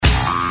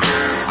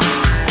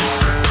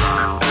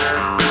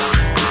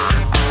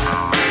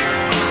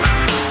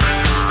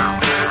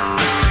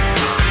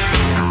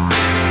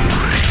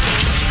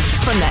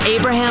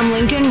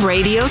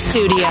radio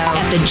studio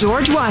at the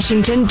George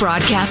Washington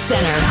Broadcast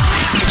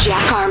Center.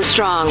 Jack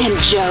Armstrong and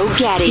Joe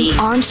Getty. The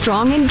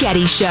Armstrong and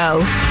Getty Show.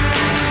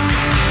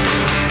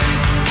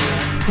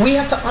 We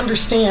have to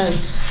understand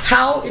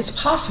how it's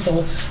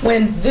possible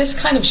when this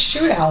kind of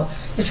shootout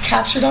is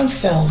captured on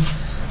film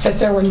that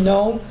there were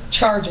no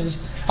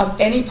charges of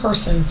any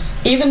person,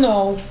 even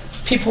though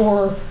people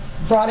were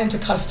brought into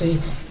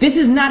custody. This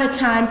is not a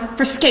time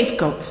for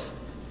scapegoats.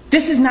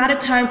 This is not a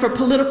time for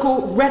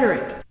political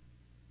rhetoric.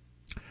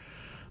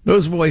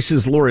 Those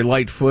voices, Lori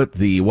Lightfoot,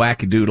 the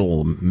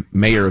wackadoodle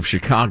mayor of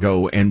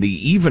Chicago, and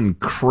the even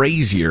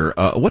crazier,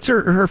 what's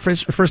her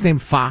first name?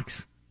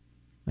 Fox?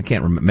 I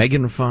can't remember.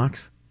 Megan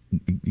Fox?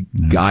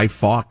 Guy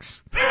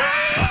Fawkes?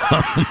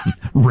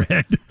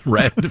 Red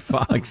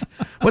Fox.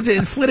 What's it?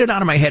 It flitted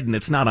out of my head and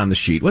it's not on the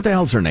sheet. What the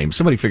hell's her name?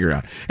 Somebody figure it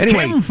out.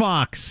 Anyway, Kim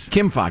Fox.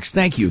 Kim Fox,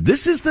 thank you.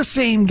 This is the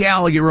same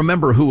gal you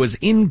remember who was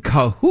in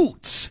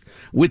cahoots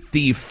with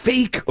the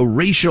fake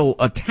racial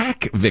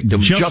attack victim,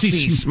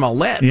 Jussie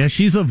Smollett. Yeah,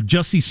 she's of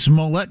Jussie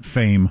Smollett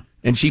fame.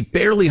 And she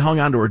barely hung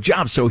on to her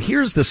job. So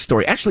here's the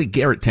story. Actually,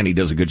 Garrett Tenney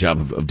does a good job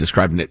of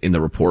describing it in the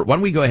report. Why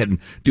don't we go ahead and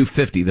do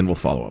 50, then we'll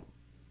follow up.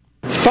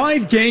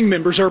 5 gang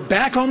members are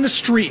back on the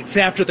streets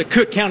after the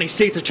Cook County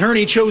State's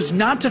Attorney chose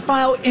not to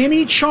file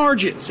any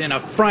charges in a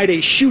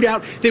Friday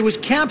shootout that was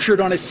captured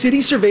on a city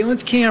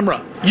surveillance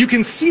camera. You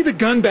can see the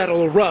gun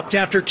battle erupt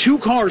after 2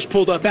 cars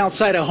pulled up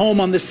outside a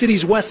home on the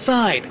city's west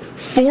side.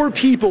 4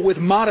 people with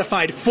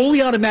modified,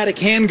 fully automatic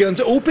handguns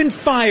opened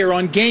fire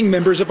on gang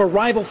members of a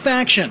rival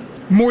faction.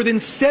 More than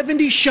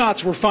 70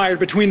 shots were fired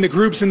between the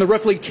groups in the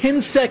roughly 10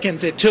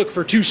 seconds it took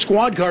for 2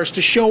 squad cars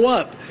to show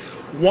up.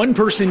 1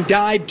 person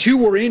died, 2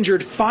 were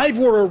injured, 5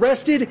 were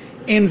arrested,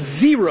 and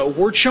 0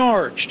 were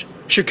charged.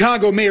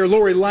 Chicago Mayor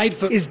Lori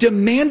Lightfoot is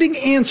demanding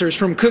answers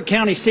from Cook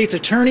County State's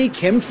Attorney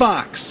Kim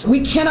Fox. We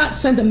cannot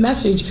send a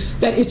message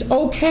that it's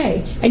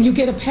okay and you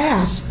get a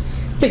pass,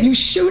 that you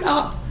shoot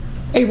up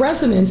a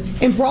residence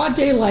in broad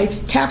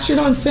daylight, captured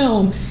on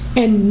film,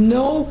 and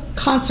no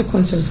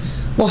consequences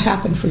will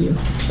happen for you.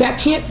 That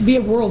can't be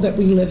a world that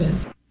we live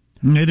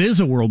in. It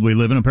is a world we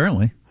live in,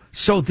 apparently.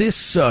 So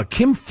this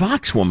Kim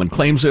Fox woman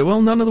claims that, well,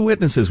 none of the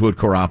witnesses would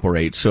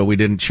cooperate, so we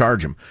didn't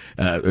charge him.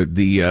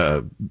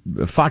 The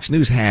Fox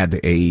News had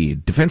a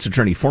defense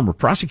attorney, former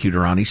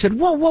prosecutor on. He said,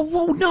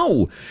 whoa,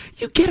 no.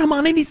 You get him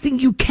on anything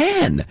you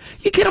can.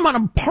 You get him on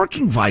a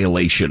parking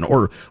violation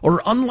or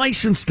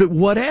unlicensed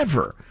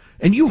whatever.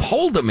 And you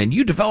hold them and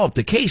you develop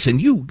the case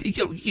and you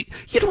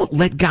don't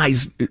let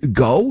guys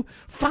go.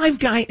 5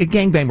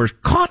 gangbangers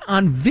caught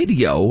on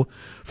video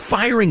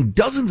firing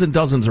dozens and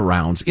dozens of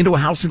rounds into a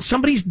house and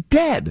somebody's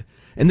dead.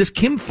 And this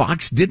Kim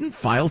Fox didn't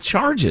file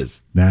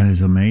charges. That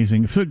is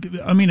amazing.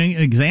 I mean, an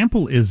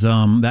example is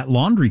that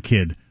laundry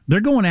kid.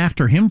 They're going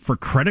after him for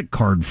credit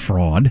card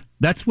fraud.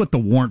 That's what the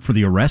warrant for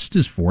the arrest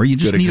is for. You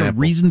just need a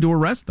reason to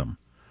arrest him.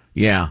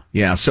 Yeah.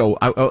 So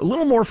a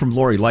little more from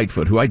Lori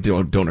Lightfoot, who I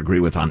don't agree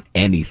with on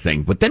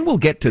anything. But then we'll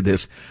get to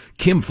this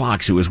Kim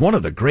Fox, who is one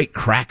of the great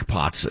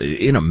crackpots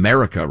in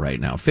America right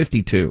now,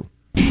 52.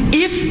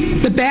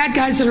 If the bad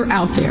guys that are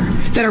out there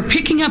that are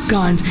picking up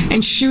guns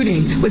and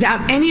shooting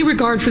without any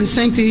regard for the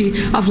sanctity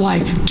of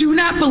life do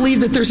not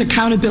believe that there's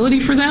accountability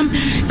for them,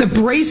 the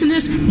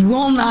brazenness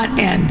will not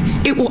end.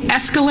 It will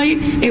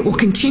escalate, it will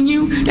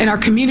continue, and our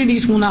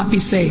communities will not be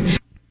safe.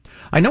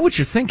 I know what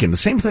you're thinking. The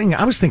same thing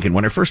I was thinking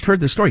when I first heard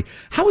this story.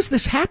 How is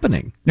this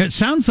happening? It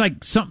sounds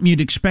like something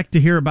you'd expect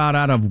to hear about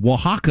out of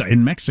Oaxaca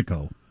in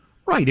Mexico.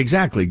 Right,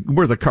 exactly.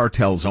 Where the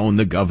cartels own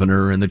the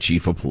governor and the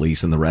chief of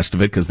police and the rest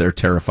of it because they're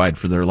terrified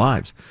for their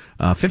lives.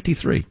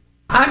 53.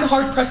 I'm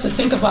hard-pressed to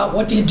think about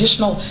what the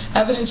additional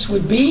evidence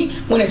would be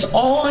when it's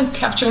all on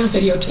capture and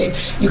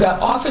videotape. You got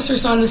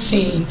officers on the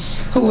scene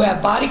who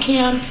have body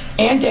cam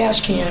and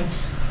dash cam.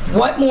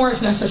 What more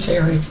is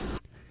necessary?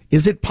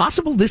 Is it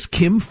possible this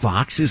Kim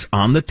Fox is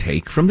on the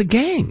take from the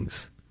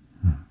gangs?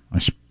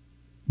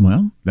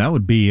 Well, that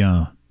would be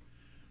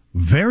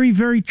very,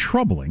 very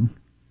troubling.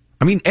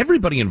 I mean,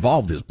 everybody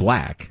involved is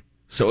black,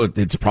 so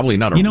it's probably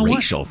not a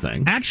racial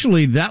thing.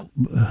 Actually, that...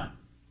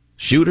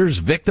 Shooters,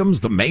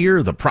 victims, the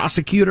mayor, the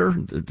prosecutor,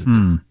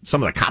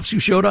 some of the cops who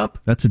showed up.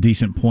 That's a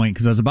decent point,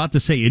 because I was about to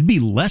say it'd be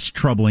less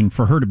troubling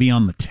for her to be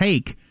on the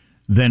take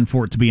than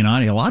for it to be an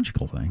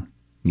ideological thing.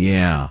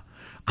 Yeah.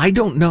 I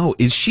don't know.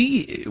 Is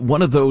she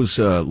one of those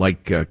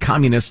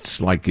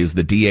communists, like is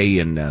the DA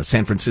in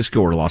San Francisco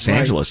or Los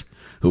Angeles,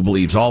 who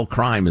believes all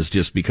crime is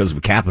just because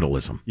of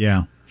capitalism?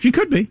 Yeah, she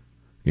could be.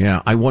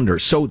 Yeah, I wonder.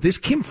 So this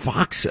Kim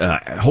Fox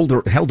held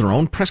her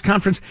own press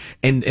conference,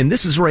 and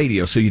this is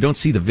radio, so you don't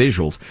see the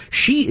visuals.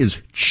 She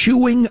is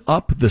chewing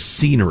up the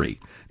scenery,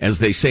 as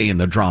they say in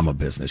the drama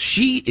business.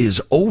 She is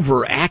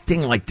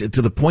overacting like to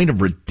the point of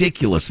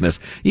ridiculousness.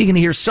 You can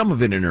hear some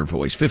of it in her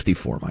voice.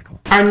 54, Michael.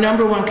 Our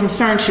number one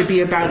concern should be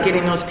about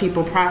getting those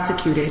people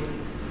prosecuted,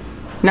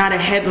 not a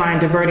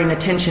headline diverting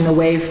attention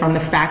away from the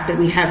fact that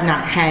we have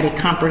not had a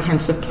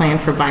comprehensive plan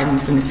for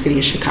violence in the city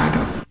of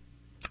Chicago.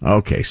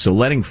 Okay, so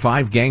letting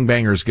 5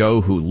 gangbangers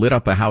go who lit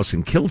up a house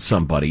and killed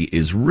somebody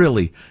is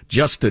really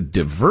just a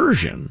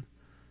diversion.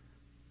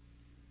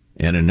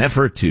 in an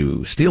effort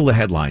to steal the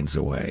headlines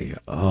away.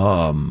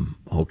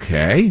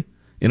 Okay.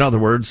 In other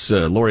words,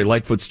 Lori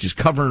Lightfoot's just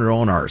covering her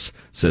own arse,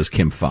 says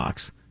Kim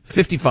Fox,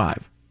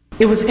 55.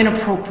 It was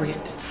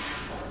inappropriate.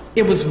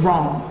 It was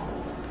wrong.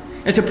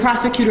 As a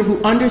prosecutor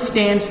who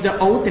understands the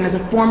oath and as a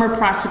former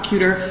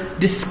prosecutor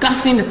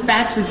discussing the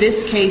facts of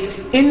this case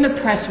in the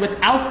press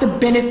without the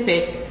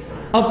benefit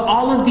of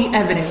all of the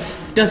evidence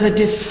does a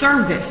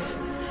disservice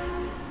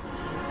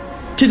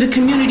to the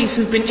communities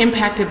who've been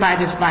impacted by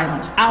this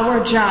violence.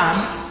 Our job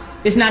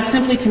is not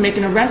simply to make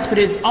an arrest, but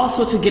it is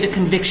also to get a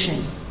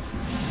conviction.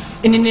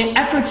 And in an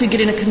effort to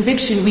get in a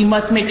conviction, we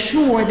must make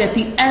sure that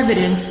the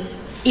evidence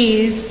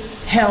is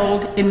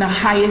held in the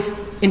highest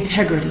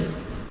integrity.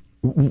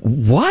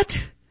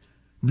 What?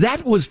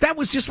 That was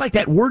just like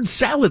that word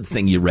salad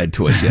thing you read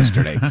to us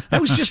yesterday.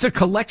 That was just a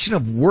collection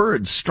of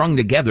words strung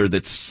together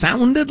that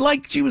sounded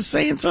like she was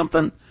saying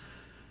something.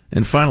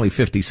 And finally,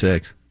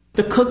 56.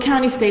 The Cook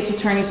County State's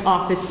Attorney's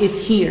Office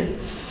is here,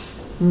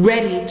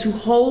 ready to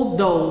hold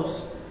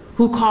those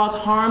who cause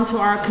harm to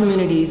our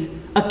communities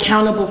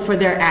accountable for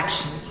their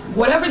actions.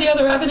 Whatever the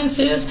other evidence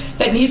is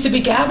that needs to be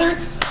gathered,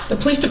 the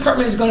police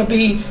department is going to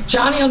be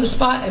Johnny on the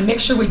spot and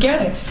make sure we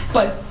get it.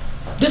 But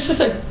this is,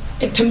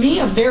 to me,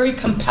 a very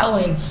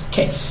compelling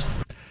case.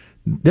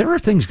 There are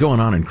things going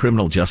on in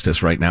criminal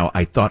justice right now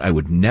I thought I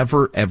would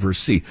never, ever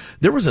see.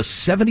 There was a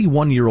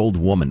 71-year-old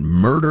woman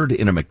murdered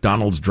in a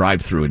McDonald's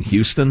drive-thru in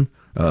Houston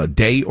a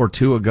day or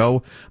two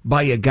ago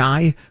by a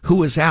guy who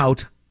was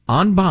out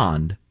on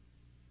bond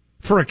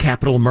for a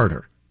capital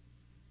murder.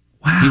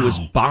 Wow. He was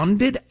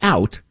bonded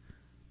out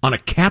on a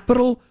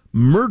capital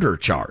murder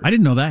charge. I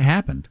didn't know that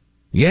happened.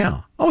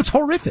 Yeah. Oh, it's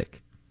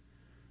horrific.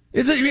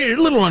 It's a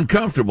little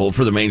uncomfortable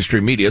for the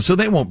mainstream media, so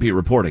they won't be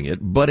reporting it,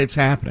 but it's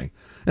happening.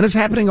 And it's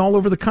happening all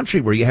over the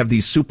country where you have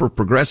these super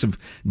progressive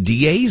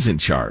DAs in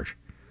charge.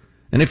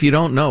 And if you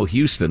don't know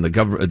Houston,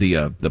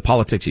 the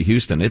politics of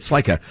Houston, it's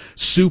like a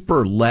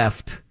super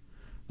left,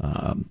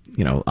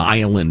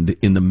 island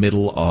in the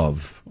middle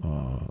of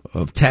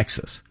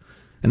Texas.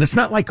 And it's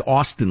not like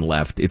Austin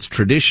left. It's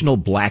traditional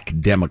black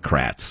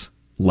Democrats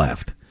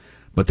left.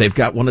 But they've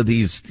got one of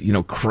these,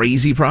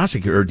 crazy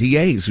prosecutor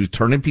DAs who's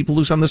turning people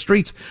loose on the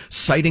streets,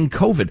 citing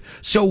COVID.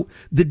 So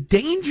the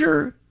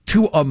danger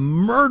to a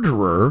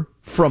murderer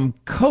from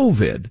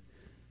COVID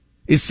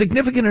is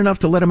significant enough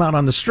to let him out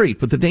on the street.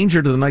 But the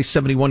danger to the nice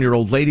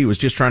 71-year-old lady who was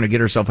just trying to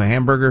get herself a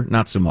hamburger,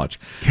 not so much.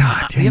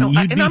 God damn,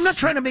 I'm not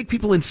trying to make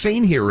people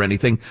insane here or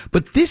anything,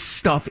 but this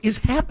stuff is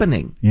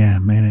happening. Yeah,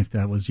 man, if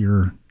that was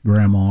your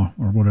grandma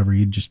or whatever,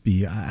 you'd just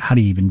be, how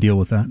do you even deal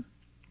with that?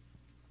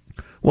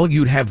 Well,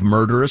 you'd have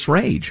murderous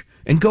rage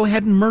and go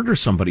ahead and murder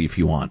somebody if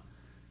you want.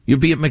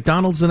 You'd be at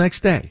McDonald's the next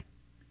day.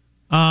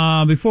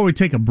 Before we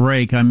take a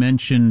break, I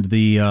mentioned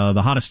the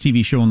hottest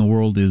TV show in the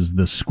world is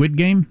The Squid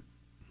Game,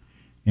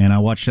 and I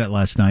watched that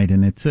last night,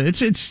 and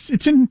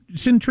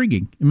it's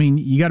intriguing. I mean,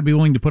 you got to be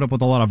willing to put up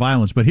with a lot of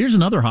violence. But here's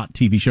another hot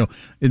TV show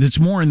that's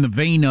more in the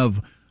vein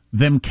of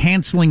them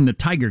canceling the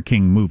Tiger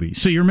King movie.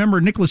 So you remember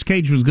Nicolas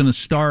Cage was going to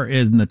star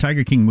in the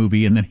Tiger King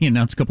movie, and then he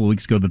announced a couple of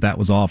weeks ago that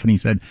was off, and he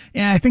said,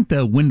 "Yeah, I think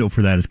the window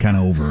for that is kind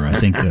of over." I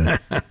think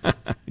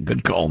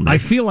good call, Nick. I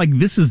feel like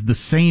this is the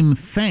same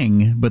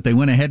thing, but they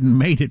went ahead and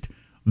made it.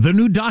 The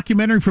new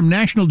documentary from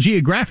National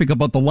Geographic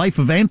about the life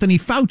of Anthony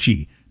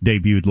Fauci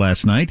debuted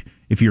last night.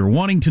 If you're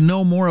wanting to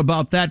know more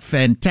about that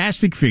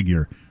fantastic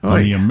figure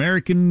on the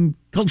American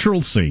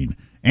cultural scene,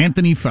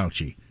 Anthony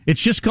Fauci.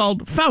 It's just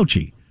called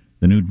Fauci,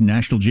 the new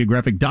National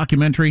Geographic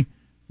documentary,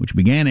 which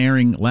began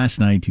airing last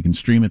night. You can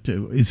stream it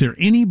too. Is there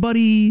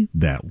anybody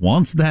that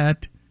wants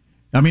that?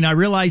 I mean, I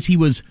realize he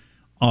was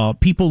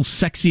people's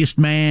sexiest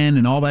man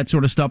and all that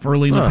sort of stuff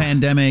early in the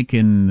pandemic.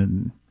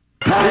 And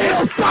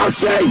Hail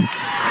Fauci!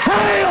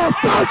 Hail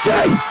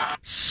Fauci!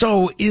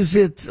 So is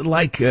it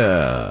like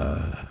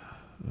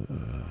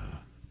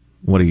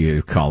what do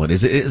you call it?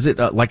 Is it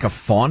like a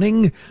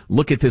fawning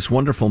look at this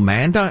wonderful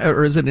man,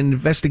 or is it an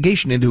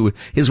investigation into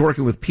his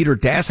working with Peter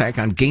Daszak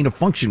on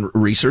gain-of-function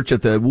research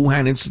at the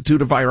Wuhan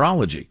Institute of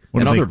Virology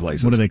and other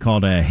places? What do they call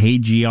it, a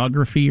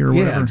hagiography or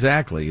whatever? Yeah,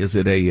 exactly. Is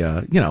it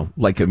a,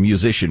 like a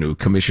musician who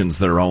commissions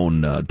their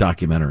own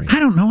documentary? I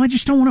don't know. I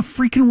just don't want a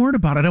freaking word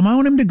about it. I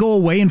want him to go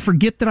away and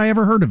forget that I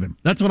ever heard of him.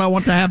 That's what I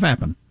want to have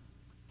happen.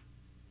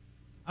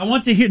 I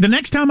want to hear, the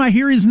next time I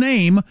hear his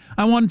name,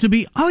 I want it to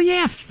be, oh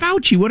yeah,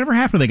 Fauci, whatever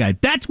happened to the guy.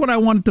 That's what I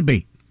want it to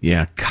be.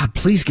 Yeah, God,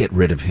 please get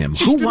rid of him.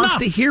 Who wants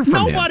to hear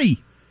from him?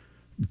 Nobody.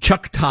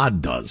 Chuck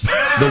Todd does.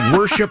 The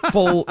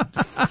worshipful,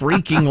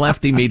 freaking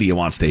lefty media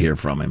wants to hear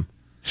from him.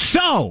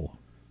 So,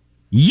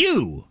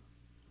 you,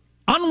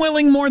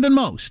 unwilling more than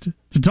most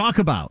to talk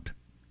about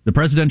the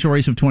presidential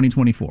race of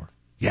 2024.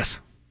 Yes.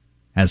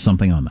 Has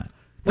something on that.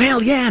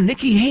 Well, yeah,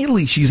 Nikki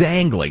Haley, she's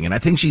angling, and I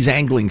think she's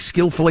angling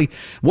skillfully.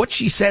 What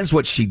she says,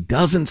 what she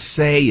doesn't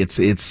say,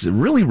 it's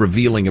really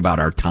revealing about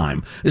our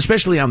time,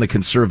 especially on the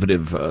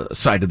conservative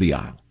side of the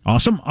aisle.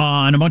 Awesome.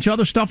 And a bunch of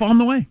other stuff on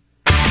the way.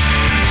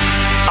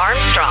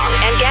 Armstrong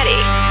and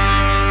Getty.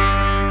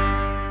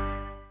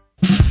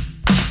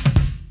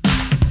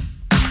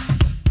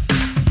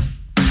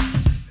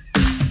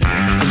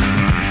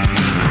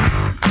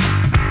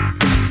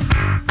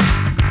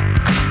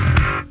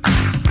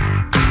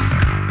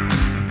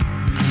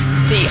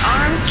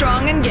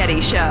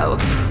 Getty Show.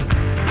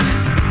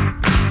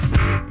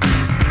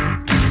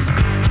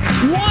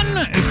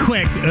 One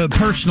quick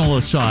personal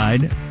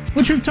aside,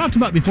 which we've talked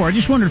about before. I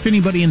just wonder if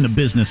anybody in the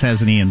business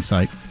has any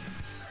insight.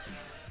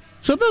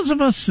 So those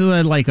of us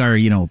like our,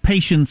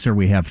 patients, or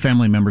we have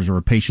family members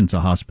or patients at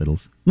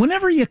hospitals,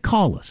 whenever you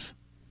call us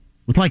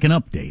with like an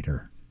update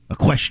or a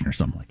question or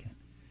something like that,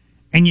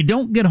 and you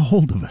don't get a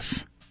hold of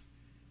us,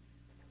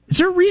 is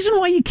there a reason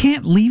why you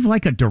can't leave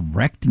like a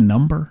direct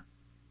number?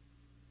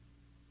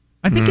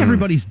 I think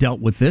everybody's dealt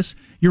with this.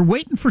 You're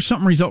waiting for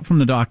some result from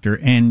the doctor,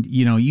 and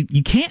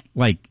you can't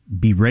like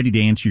be ready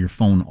to answer your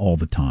phone all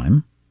the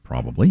time.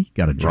 Probably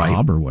got a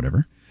job or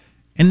whatever,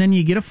 and then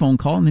you get a phone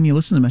call, and then you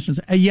listen to the message. And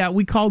say, yeah,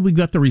 we called. We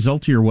got the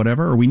results here, or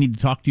whatever, or we need to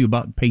talk to you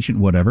about patient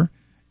whatever.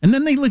 And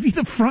then they leave you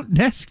the front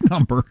desk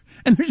number,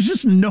 and there's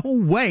just no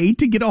way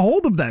to get a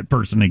hold of that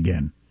person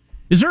again.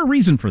 Is there a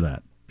reason for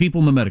that?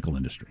 People in the medical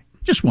industry.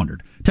 Just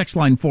wondered. Text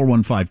line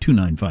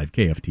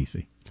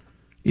 415-295-KFTC.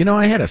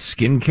 I had a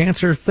skin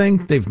cancer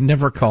thing. They've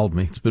never called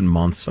me. It's been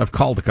months. I've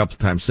called a couple of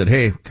times, said,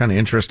 hey, kind of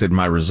interested in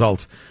my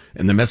results.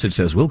 And the message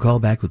says, we'll call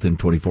back within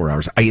 24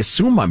 hours. I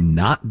assume I'm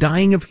not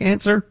dying of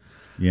cancer.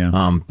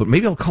 Yeah. But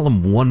maybe I'll call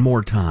them one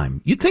more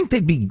time. You'd think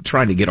they'd be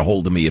trying to get a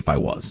hold of me if I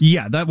was.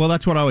 Yeah,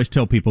 that's what I always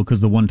tell people,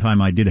 because the one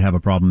time I did have a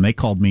problem, they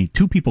called me.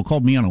 2 people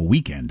called me on a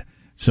weekend.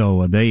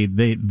 So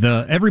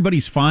the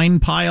everybody's fine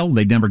pile,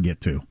 they never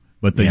get to.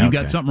 But you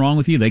got something wrong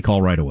with you, they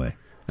call right away.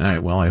 All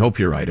right, well, I hope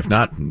you're right. If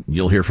not,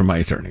 you'll hear from my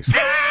attorneys.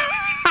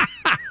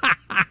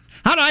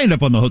 How'd I end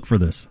up on the hook for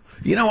this?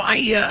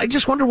 I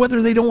just wonder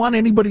whether they don't want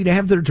anybody to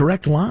have their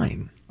direct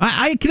line.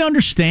 I can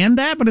understand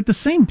that, but at the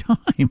same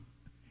time,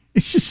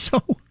 it's just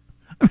so...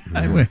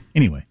 Anyway.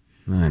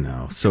 I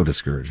know, so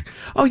discouraging.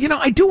 Oh,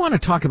 I do want to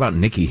talk about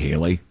Nikki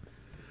Haley.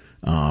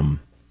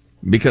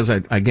 Because,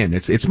 again,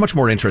 it's much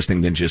more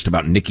interesting than just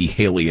about Nikki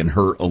Haley and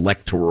her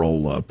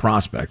electoral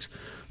prospects.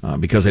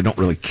 Because I don't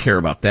really care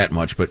about that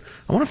much. But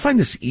I want to find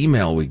this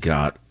email we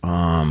got.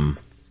 Where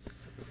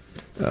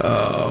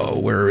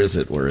is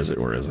it? Say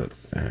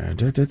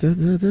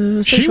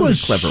something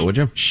clever, would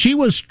you? She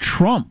was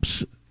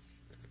Trump's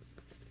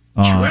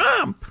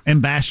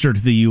ambassador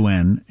to the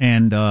UN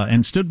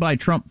and stood by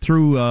Trump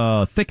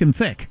through thick and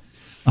thick.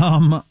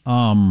 But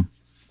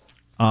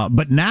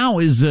now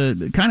is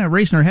kind of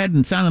raising her head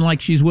and sounding like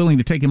she's willing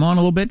to take him on a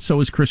little bit. So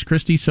is Chris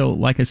Christie. So,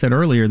 like I said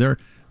earlier, there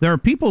are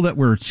people that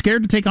were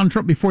scared to take on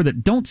Trump before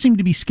that don't seem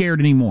to be scared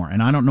anymore.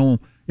 And I don't know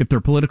if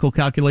their political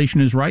calculation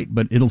is right,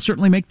 but it'll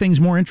certainly make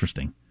things more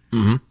interesting.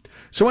 Mm-hmm.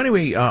 So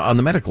anyway, on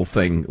the medical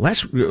thing,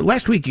 last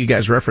week you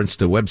guys referenced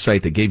a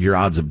website that gave your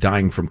odds of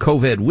dying from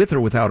COVID with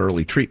or without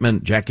early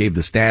treatment. Jack gave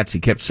the stats.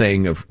 He kept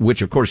saying, of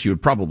course, you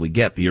would probably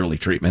get the early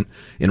treatment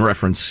in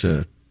reference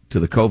to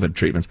the COVID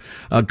treatments.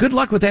 Good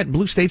luck with that in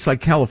blue states like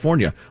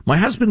California. My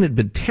husband had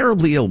been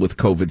terribly ill with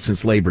COVID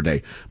since Labor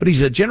Day, but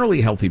he's a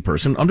generally healthy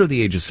person under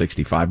the age of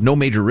 65, no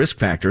major risk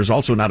factors,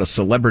 also not a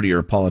celebrity or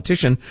a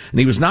politician, and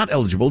he was not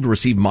eligible to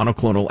receive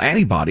monoclonal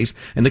antibodies.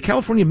 And the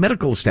California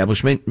medical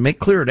establishment make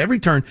clear at every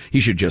turn he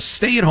should just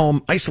stay at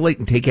home, isolate,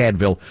 and take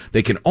Advil.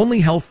 They can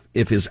only help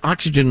if his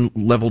oxygen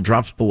level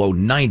drops below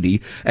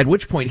 90, at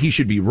which point he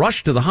should be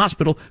rushed to the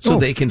hospital so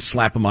they can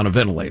slap him on a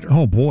ventilator.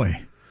 Oh,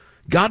 boy.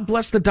 God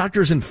bless the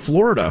doctors in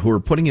Florida who are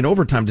putting in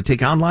overtime to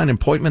take online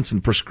appointments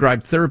and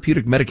prescribe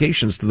therapeutic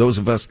medications to those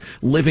of us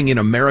living in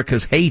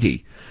America's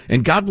Haiti.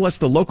 And God bless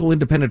the local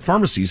independent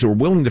pharmacies who are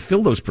willing to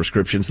fill those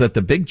prescriptions that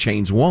the big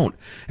chains won't.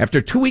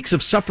 After 2 weeks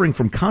of suffering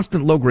from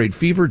constant low-grade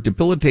fever,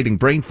 debilitating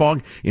brain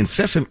fog,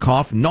 incessant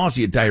cough,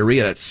 nausea,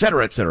 diarrhea,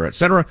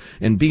 etc.,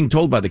 and being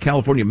told by the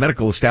California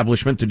medical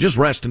establishment to just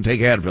rest and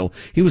take Advil,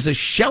 he was a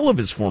shell of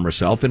his former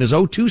self, and his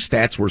O2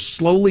 stats were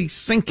slowly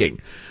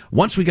sinking.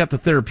 Once we got the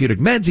therapeutic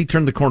meds, he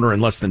turned the corner in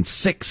less than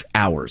 6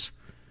 hours.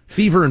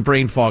 Fever and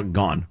brain fog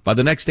gone. By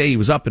the next day, he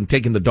was up and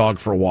taking the dog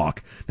for a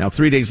walk. Now,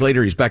 3 days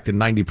later, he's back to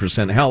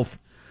 90% health,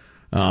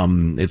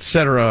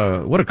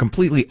 etc. What a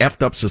completely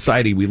effed up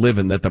society we live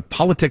in, that the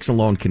politics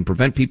alone can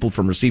prevent people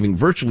from receiving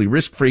virtually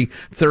risk-free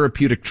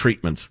therapeutic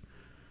treatments.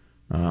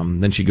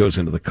 Then she goes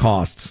into the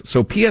costs.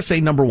 So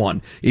PSA number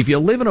 1, if you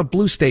live in a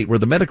blue state where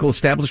the medical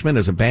establishment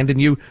has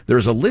abandoned you,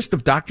 there's a list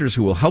of doctors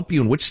who will help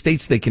you in which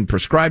states they can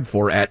prescribe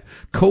for at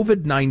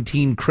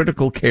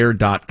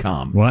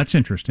COVID19criticalcare.com. Well, that's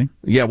interesting.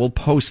 Yeah, we'll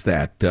post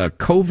that.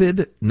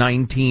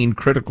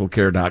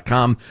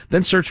 COVID19criticalcare.com.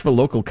 Then search for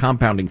local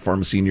compounding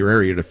pharmacy in your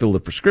area to fill the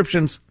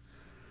prescriptions.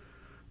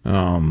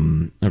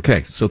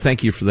 Okay, so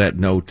thank you for that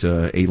note,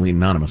 Alien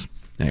Anonymous.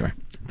 Anyway,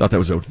 thought that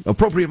was an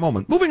appropriate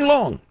moment. Moving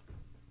along.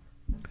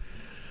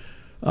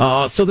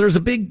 So there's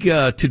a big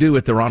to-do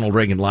at the Ronald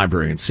Reagan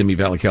Library in Simi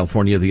Valley,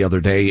 California the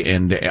other day,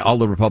 and all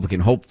the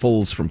Republican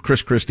hopefuls from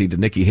Chris Christie to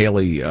Nikki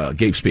Haley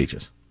gave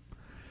speeches.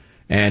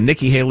 And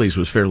Nikki Haley's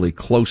was fairly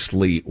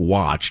closely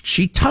watched.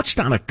 She touched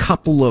on a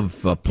couple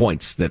of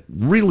points that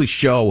really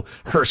show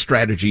her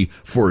strategy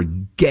for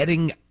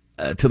getting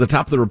to the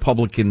top of the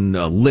Republican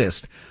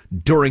list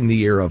during the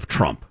year of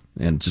Trump.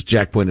 And as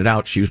Jack pointed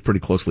out, she was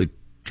pretty closely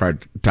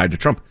tied to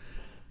Trump.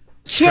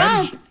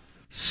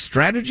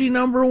 Strategy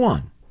number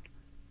 1.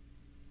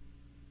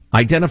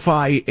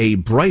 identify a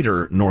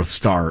brighter North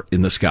Star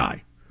in the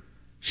sky.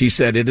 She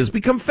said it has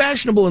become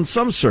fashionable in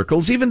some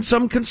circles, even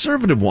some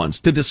conservative ones,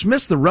 to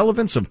dismiss the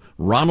relevance of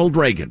Ronald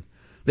Reagan.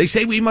 They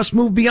say we must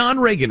move beyond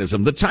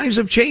Reaganism. The times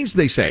have changed,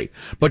 they say.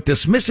 But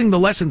dismissing the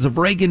lessons of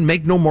Reagan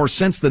make no more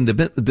sense than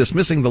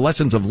dismissing the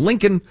lessons of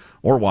Lincoln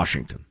or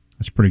Washington.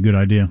 That's a pretty good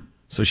idea.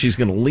 So she's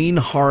going to lean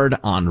hard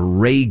on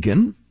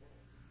Reagan.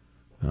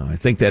 I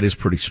think that is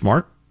pretty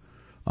smart.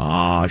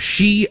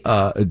 She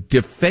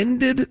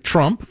defended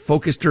Trump,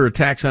 focused her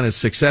attacks on his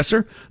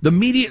successor. The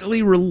media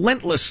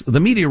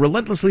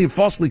relentlessly and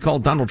falsely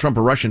called Donald Trump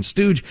a Russian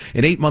stooge.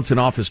 In 8 months in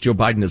office, Joe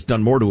Biden has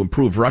done more to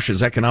improve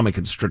Russia's economic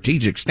and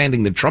strategic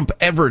standing than Trump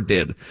ever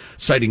did,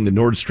 citing the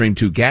Nord Stream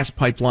 2 gas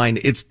pipeline.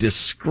 It's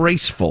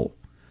disgraceful.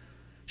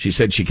 She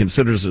said she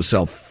considers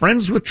herself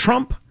friends with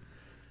Trump,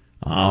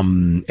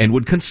 and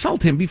would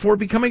consult him before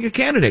becoming a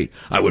candidate.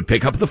 I would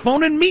pick up the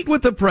phone and meet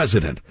with the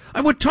president.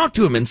 I would talk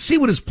to him and see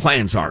what his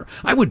plans are.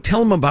 I would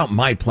tell him about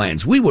my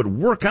plans. We would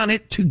work on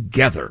it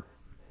together.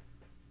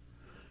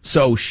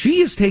 So she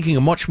is taking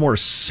a much more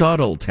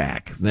subtle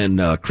tack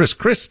than Chris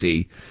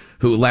Christie,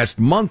 who last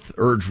month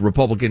urged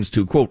Republicans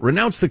to, quote,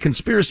 renounce the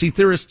conspiracy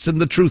theorists and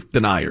the truth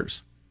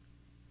deniers.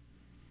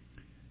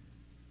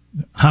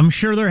 I'm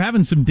sure they're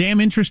having some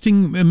damn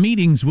interesting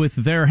meetings with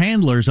their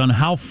handlers on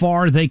how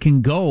far they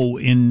can go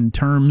in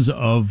terms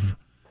of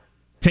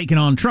taking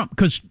on Trump.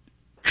 Because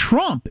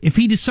Trump, if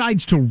he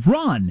decides to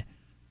run,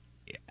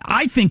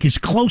 I think is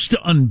close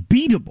to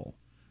unbeatable.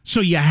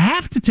 So you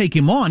have to take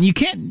him on. You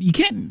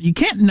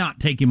can't not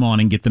take him on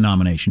and get the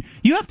nomination.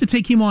 You have to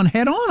take him on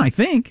head on, I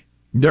think.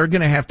 They're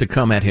going to have to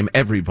come at him,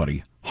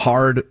 everybody,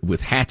 hard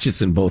with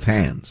hatchets in both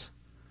hands.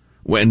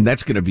 When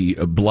that's going to be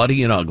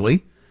bloody and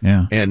ugly.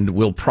 Yeah. And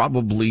will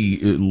probably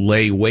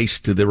lay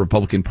waste to the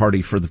Republican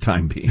Party for the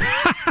time being.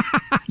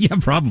 Yeah,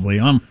 probably.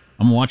 I'm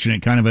watching it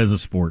kind of as a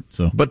sport.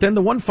 So, but then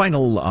the one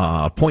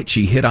final point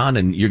she hit on,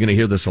 and you're going to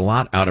hear this a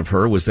lot out of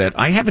her, was that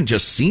I haven't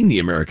just seen the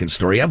American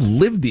story, I've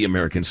lived the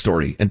American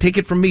story. And take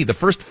it from me, the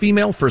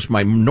first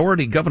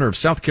minority governor of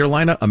South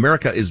Carolina,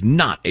 America is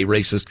not a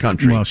racist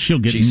country. Well,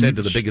 she said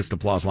to the biggest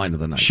applause line of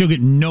the night. She'll get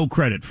no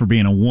credit for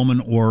being a woman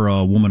or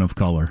a woman of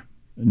color.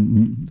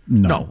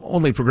 No,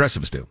 only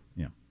progressives do.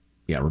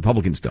 Yeah,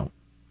 Republicans don't.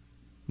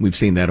 We've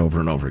seen that over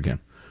and over again.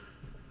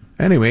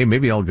 Anyway,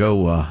 maybe I'll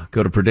go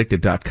to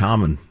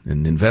predicted.com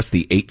and invest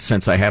the 8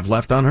 cents I have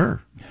left on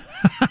her.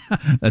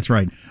 That's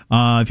right.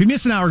 If you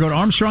miss an hour, go to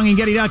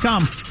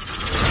ArmstrongandGetty.com.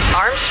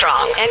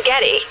 Armstrong and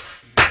Getty.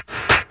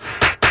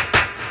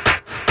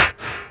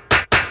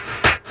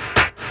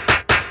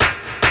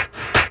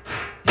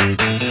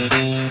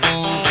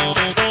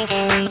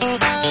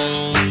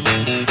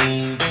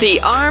 The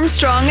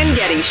Armstrong and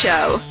Getty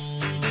Show.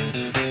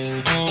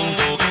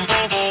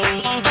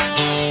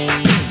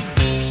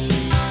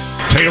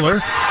 Taylor,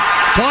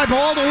 fly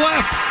ball to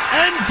left,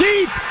 and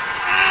deep,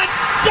 and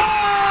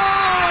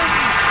gone!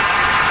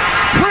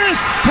 Chris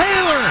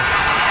Taylor,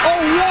 a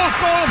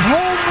walk-off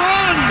home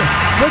run!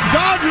 The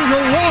Dodgers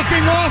are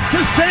walking off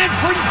to San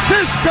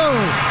Francisco!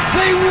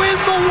 They win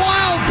the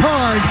wild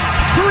card,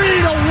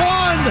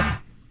 3-1!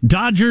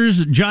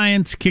 Dodgers,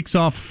 Giants kicks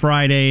off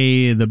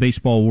Friday. The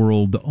baseball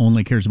world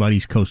only cares about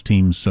East Coast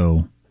teams,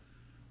 so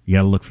you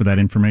got to look for that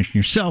information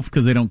yourself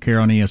because they don't care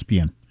on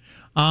ESPN.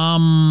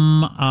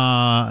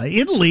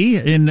 Italy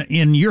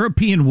in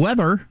European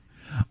weather.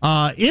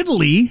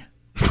 Italy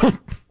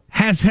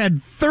has had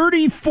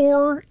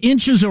 34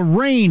 inches of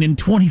rain in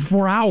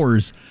 24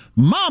 hours.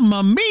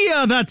 Mamma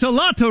mia, that's a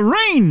lot of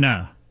rain.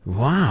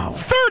 Wow.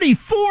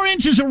 34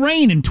 inches of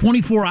rain in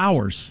 24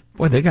 hours.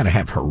 Boy, they got to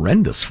have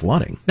horrendous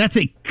flooding. That's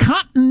a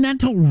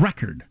continental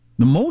record.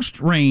 The most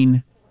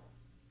rain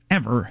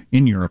ever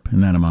in Europe in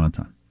that amount of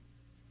time.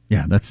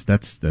 Yeah, that's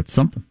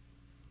something.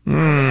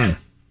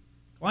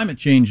 Climate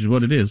change is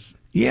what it is.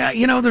 Yeah,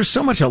 there's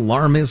so much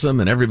alarmism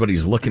and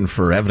everybody's looking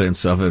for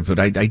evidence of it. But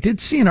I did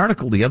see an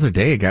article the other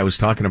day. A guy was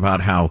talking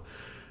about how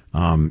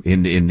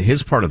in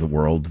his part of the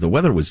world, the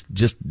weather was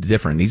just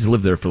different. He's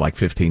lived there for like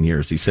 15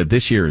 years. He said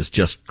this year is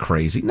just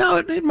crazy. No,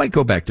 it might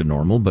go back to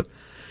normal, but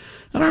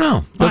I don't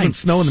know. It doesn't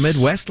snow in the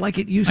Midwest like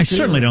it used to. I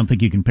certainly don't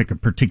think you can pick a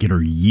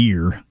particular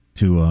year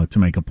to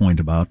make a point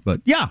about.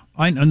 But yeah,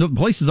 in the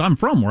places I'm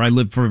from, where I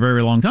lived for a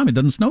very long time, it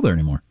doesn't snow there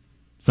anymore.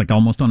 It's like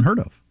almost unheard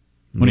of.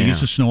 When it used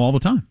to snow all the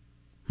time.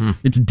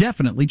 It's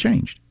definitely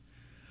changed.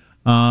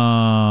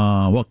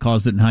 What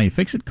caused it and how you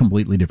fix it?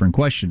 Completely different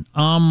question.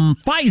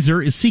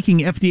 Pfizer is seeking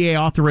FDA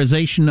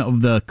authorization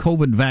of the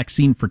COVID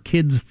vaccine for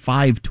kids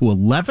 5 to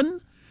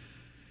 11.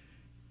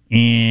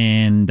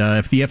 And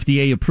if the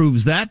FDA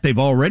approves that, they've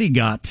already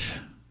got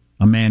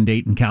a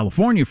mandate in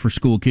California for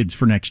school kids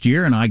for next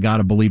year. And I got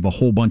to believe a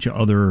whole bunch of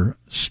other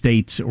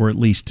states, or at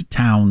least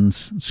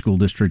towns, school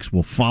districts,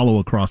 will follow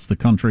across the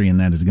country. And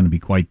that is going to be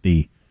quite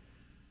the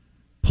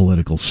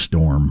political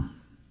storm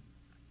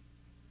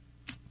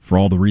for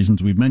all the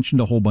reasons we've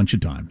mentioned a whole bunch of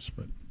times.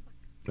 But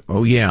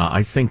oh yeah,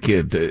 I think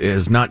it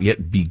has not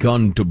yet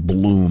begun to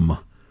bloom,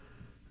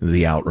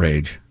 the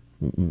outrage.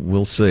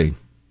 We'll see.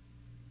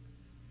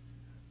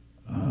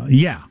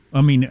 Yeah.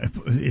 I mean,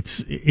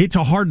 it's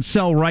a hard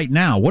sell right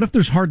now. What if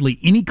there's hardly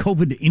any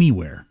COVID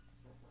anywhere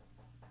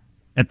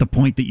at the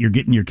point that you're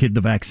getting your kid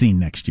the vaccine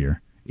next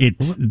year?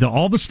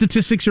 All the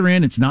statistics are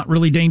in. It's not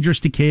really dangerous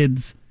to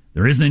kids.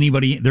 There isn't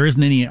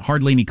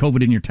hardly any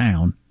COVID in your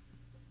town.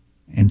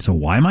 And so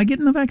why am I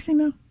getting the vaccine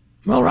now?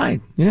 Well,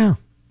 right. Yeah.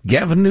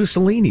 Gavin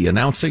Mussolini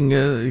announcing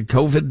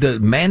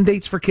COVID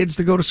mandates for kids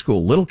to go to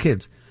school, little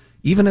kids,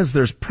 even as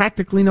there's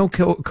practically no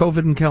COVID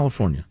in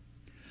California.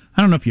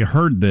 I don't know if you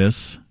heard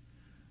this,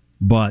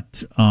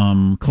 but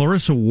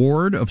Clarissa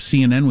Ward of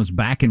CNN was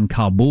back in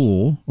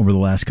Kabul over the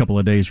last couple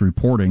of days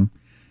reporting,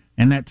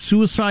 and that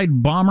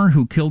suicide bomber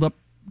who killed a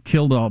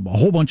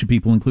whole bunch of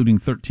people, including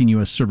 13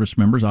 U.S. service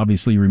members,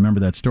 obviously you remember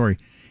that story,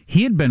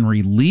 he had been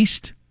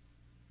released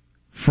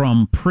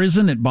from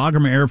prison at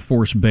Bagram Air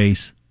Force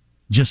Base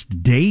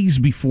just days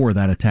before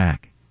that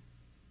attack.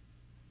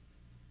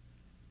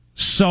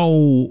 So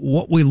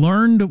what we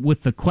learned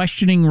with the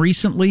questioning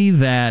recently,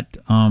 that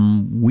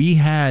we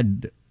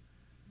had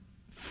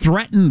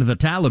threatened the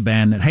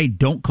Taliban that, hey,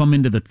 don't come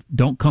into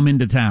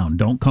town,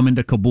 don't come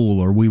into Kabul,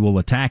 or we will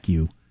attack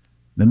you.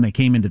 Then they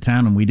came into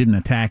town and we didn't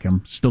attack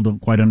them. Still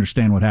don't quite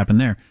understand what happened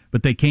there.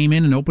 But they came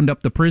in and opened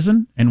up the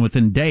prison, and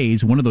within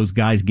days, one of those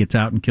guys gets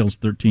out and kills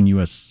 13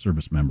 U.S.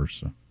 service members.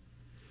 So.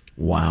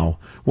 Wow.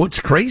 What's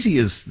crazy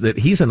is that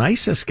he's an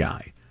ISIS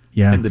guy.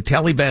 Yeah. And the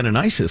Taliban and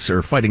ISIS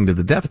are fighting to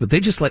the death, but they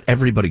just let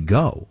everybody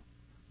go.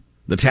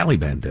 The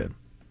Taliban did.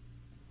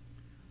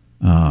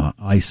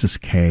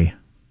 ISIS-K.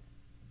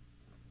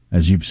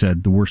 As you've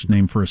said, the worst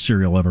name for a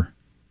cereal ever.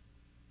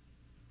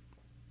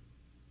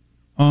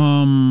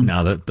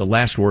 Now, the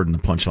last word in the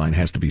punchline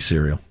has to be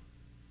cereal.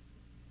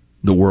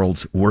 The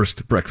world's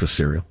worst breakfast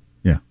cereal.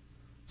 Yeah.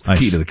 It's the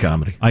key to the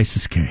comedy.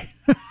 ISIS-K.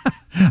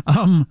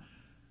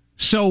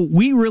 So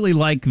we really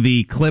like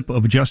the clip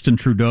of Justin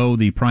Trudeau,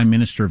 the Prime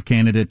Minister of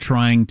Canada,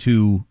 trying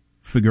to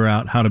figure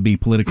out how to be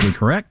politically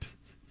correct.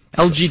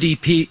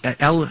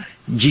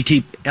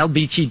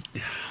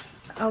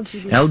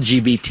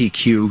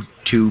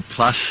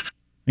 LGBTQ2+. I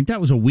think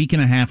that was a week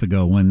and a half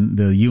ago when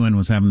the UN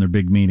was having their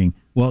big meeting.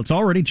 Well, it's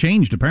already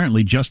changed,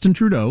 apparently. Justin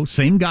Trudeau,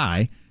 same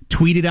guy,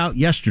 tweeted out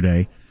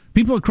yesterday,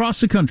 people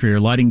across the country are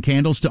lighting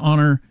candles to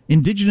honor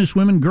Indigenous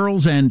women,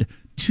 girls, and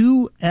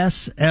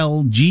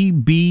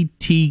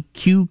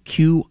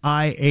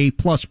 2SLGBTQQIA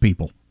plus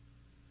people.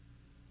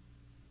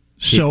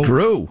 It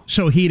grew.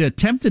 So he'd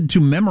attempted to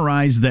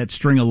memorize that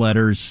string of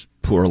letters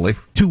poorly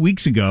 2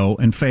 weeks ago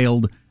and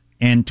failed,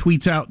 and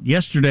tweets out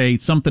yesterday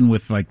something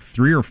with like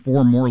 3 or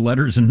 4 more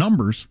letters and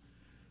numbers.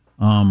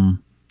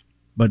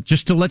 But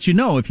just to let you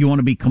know, if you want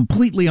to be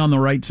completely on the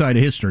right side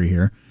of history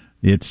here,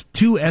 it's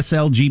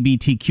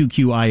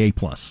 2SLGBTQQIA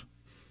plus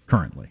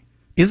currently.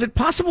 Is it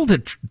possible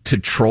to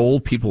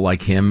troll people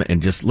like him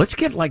and just, let's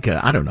get like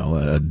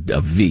a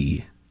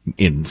V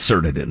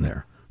inserted in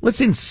there? Let's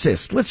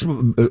insist. Let's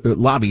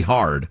lobby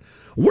hard.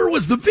 Where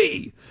was the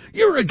V?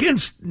 You're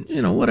against,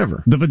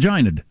 whatever. The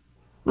vagina'd.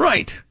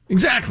 Right.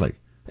 Exactly.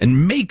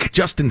 And make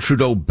Justin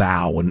Trudeau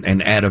bow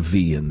and add a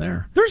V in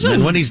there.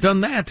 And when he's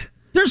done that,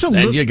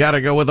 then you got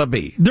to go with a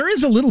B. There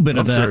is a little bit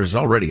of that. There's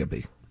already a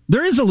B.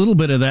 There is a little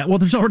bit of that. Well,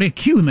 there's already a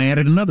Q, and they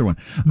added another one.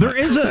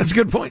 That's a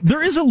good point.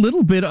 There is a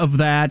little bit of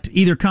that,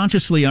 either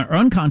consciously or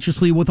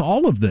unconsciously, with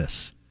all of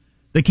this.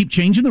 They keep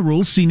changing the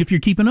rules, seeing if you're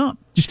keeping up,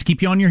 just to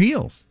keep you on your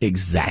heels.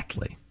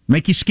 Exactly.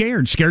 Make you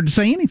scared to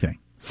say anything.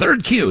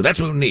 Third Q,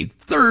 that's what we need.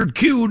 Third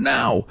Q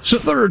now.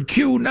 Third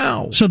Q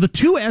now. So the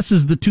 2S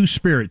is the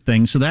two-spirit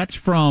thing. So that's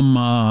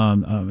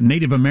from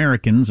Native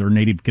Americans or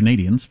Native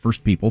Canadians,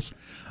 First Peoples,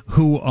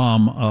 who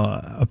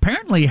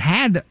apparently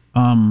had...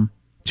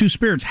 Two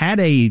Spirits had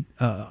a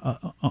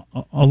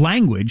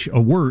language, a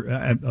word,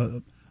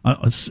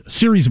 a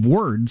series of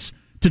words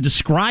to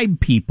describe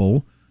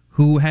people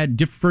who had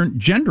different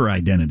gender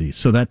identities.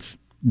 So that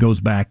goes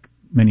back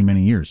many,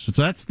 many years. So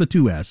that's the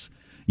 2S.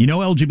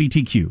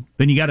 LGBTQ.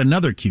 Then you got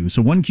another Q.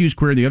 So one Q is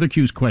queer, the other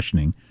Q is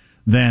questioning.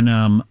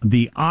 Then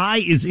the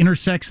I is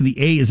intersex,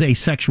 the A is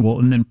asexual,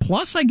 and then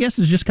plus, I guess,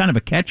 is just kind of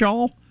a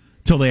catch-all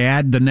till they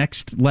add the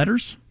next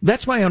letters.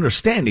 That's my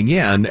understanding,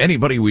 yeah, and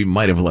anybody we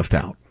might have left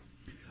out.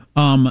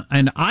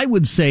 And I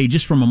would say,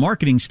 just from a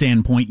marketing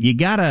standpoint, you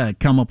gotta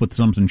come up with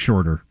something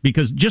shorter,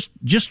 because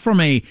just from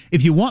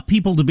if you want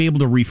people to be able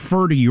to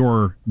refer to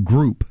your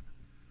group,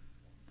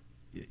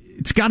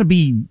 it's got to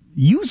be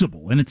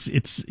usable, and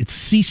it's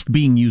ceased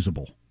being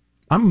usable.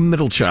 I'm a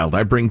middle child.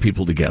 I bring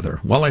people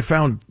together. While I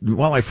find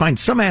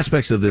some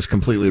aspects of this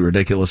completely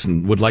ridiculous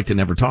and would like to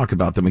never talk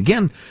about them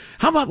again,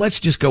 how about let's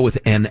just go with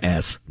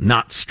NS,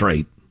 not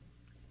straight?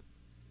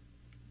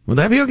 Would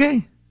that be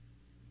okay?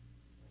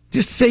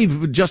 Just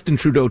save Justin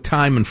Trudeau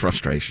time and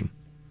frustration.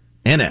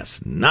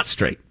 NS, not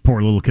straight.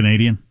 Poor little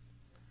Canadian.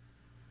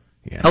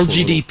 Yeah,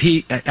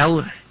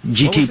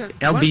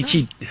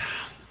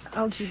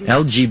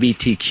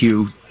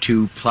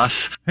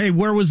 LGBTQ2+. Hey,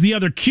 where was the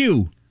other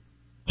Q?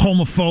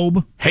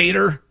 Homophobe.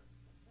 Hater.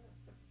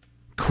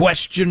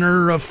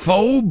 Questioner of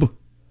phobe.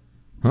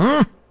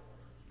 Huh?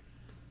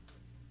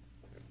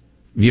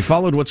 Have you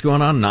followed what's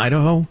going on in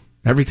Idaho?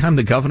 Every time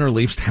the governor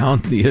leaves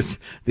town, the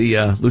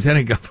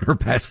lieutenant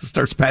governor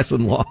starts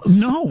passing laws.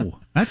 No,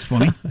 that's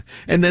funny.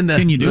 And then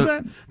can you do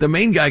that? The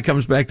main guy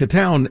comes back to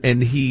town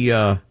and he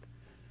like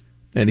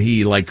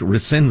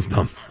rescinds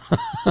them.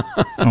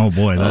 Oh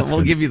boy, that's we'll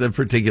good. give you the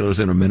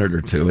particulars in a minute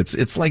or two.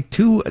 It's like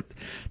two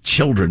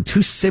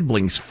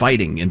siblings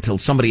fighting until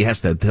somebody has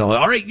to tell,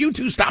 all right, you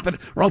two stop it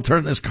or I'll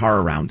turn this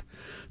car around.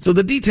 So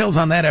the details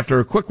on that after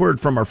a quick word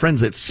from our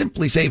friends at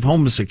Simply Safe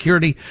Home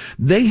Security.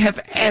 They have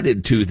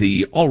added to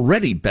the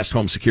already best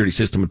home security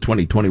system of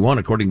 2021,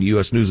 according to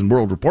U.S. News and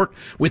World Report,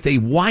 with a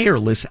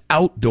wireless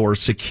outdoor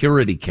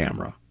security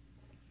camera.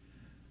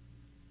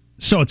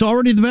 So it's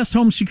already the best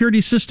home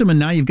security system, and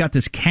now you've got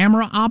this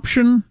camera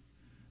option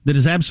that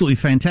is absolutely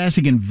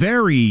fantastic and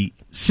very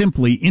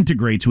simply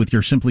integrates with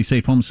your Simply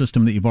Safe home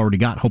system that you've already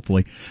got,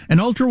 hopefully. An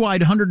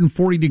ultra-wide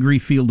 140-degree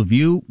field of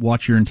view,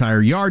 watch your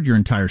entire yard, your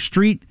entire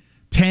street,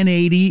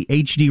 1080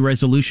 HD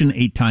resolution,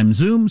 8x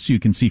zoom, so you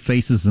can see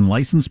faces and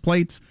license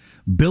plates.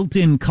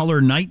 Built-in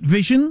color night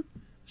vision,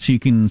 so you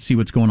can see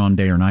what's going on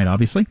day or night,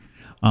 obviously.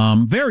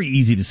 Very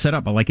easy to set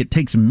up. It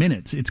takes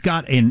minutes. It's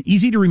got an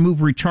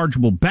easy-to-remove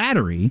rechargeable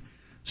battery,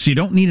 so you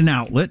don't need an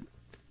outlet.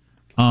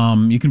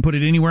 You can put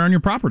it anywhere on your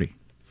property.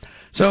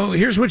 So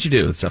here's what you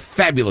do. It's a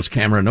fabulous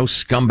camera. No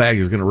scumbag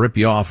is going to rip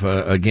you off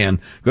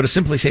again. Go to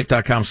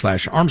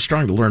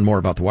simplysafe.com/Armstrong to learn more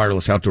about the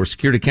wireless outdoor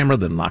security camera.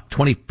 Then knock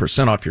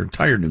 20% off your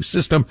entire new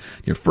system.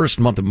 Your first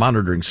month of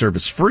monitoring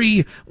service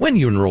free when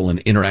you enroll in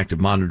interactive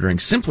monitoring.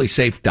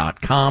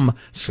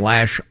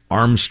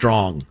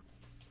 Simplysafe.com/Armstrong.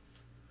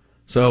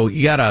 So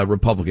you got a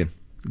Republican,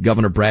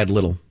 Governor Brad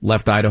Little,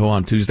 left Idaho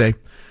on Tuesday.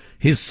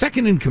 His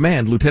second in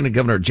command, Lieutenant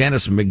Governor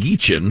Janice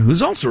McGeachin,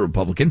 who's also a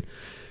Republican,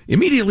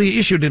 immediately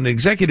issued an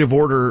executive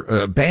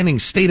order banning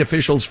state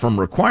officials from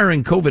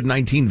requiring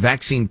COVID-19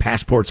 vaccine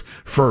passports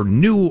for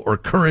new or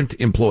current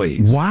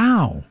employees.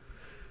 Wow.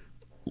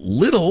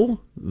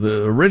 Little,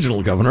 the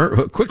original governor,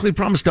 quickly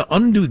promised to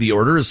undo the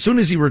order as soon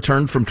as he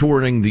returned from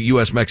touring the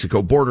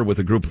U.S.-Mexico border with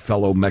a group of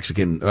fellow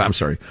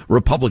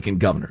Republican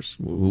governors,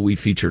 who we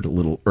featured a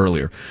little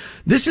earlier.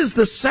 This is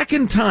the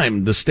second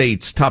time the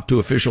state's top two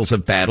officials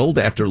have battled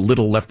after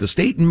Little left the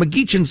state, and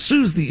McGeachin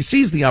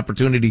seized the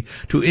opportunity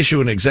to issue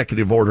an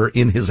executive order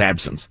in his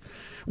absence.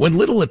 When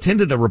Little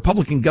attended a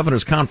Republican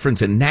governors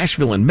conference in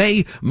Nashville in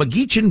May,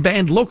 McGeachin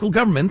banned local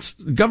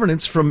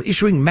governance from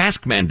issuing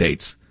mask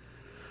mandates.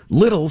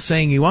 Little,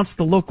 saying he wants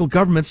the local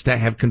governments to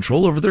have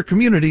control over their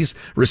communities,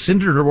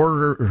 rescinded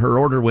her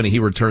order when he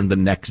returned the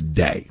next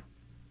day.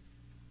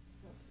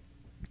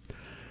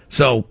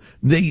 So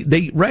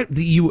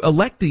you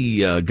elect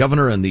the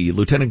governor and the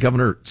lieutenant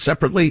governor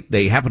separately.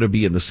 They happen to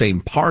be in the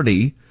same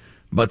party,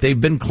 but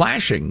they've been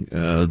clashing.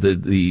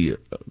 The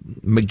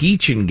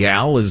McGeachin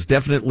gal is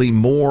definitely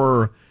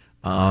more,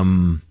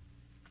 I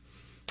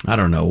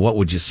don't know, what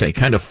would you say,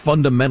 kind of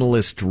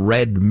fundamentalist,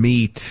 red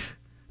meat,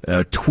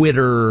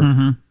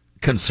 Twitter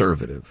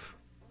conservative.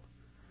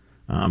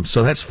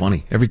 So that's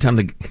funny. Every time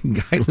the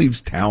guy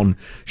leaves town,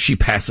 she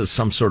passes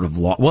some sort of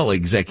law,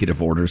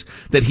 executive orders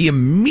that he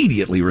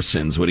immediately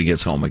rescinds when he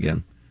gets home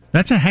again.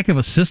 That's a heck of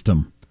a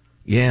system.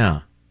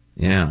 Yeah.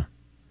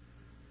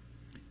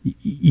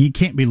 You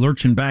can't be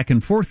lurching back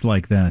and forth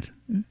like that.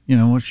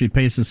 She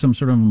passes some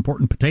sort of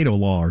important potato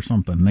law or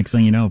something. Next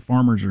thing you know,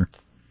 farmers are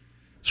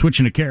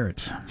switching to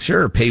carrots.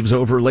 Sure, paves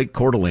over Lake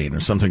Coeur d'Alene or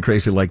something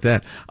crazy like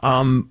that.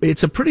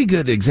 It's a pretty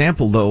good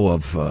example, though,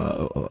 of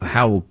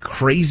how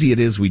crazy it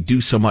is we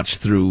do so much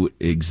through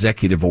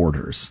executive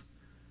orders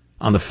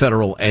on the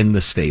federal and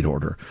the state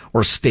order,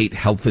 or state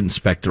health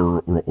inspector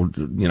or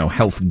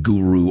health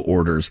guru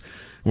orders,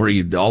 where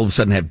you all of a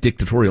sudden have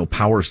dictatorial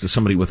powers to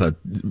somebody with a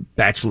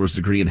bachelor's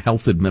degree in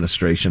health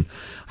administration.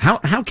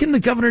 How can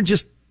the governor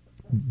just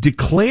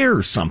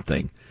declare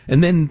something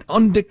and then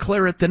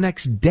undeclare it the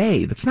next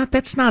day?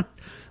 That's not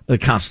a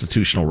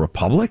constitutional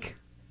republic.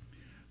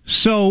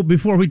 So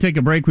before we take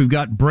a break, we've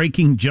got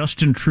breaking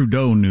Justin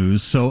Trudeau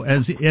news. So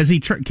as he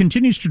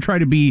continues to try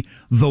to be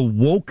the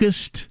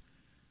wokest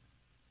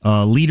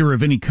leader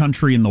of any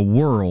country in the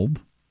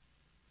world.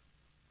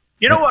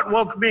 You know what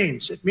woke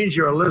means? It means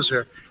you're a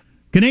loser.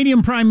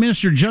 Canadian Prime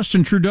Minister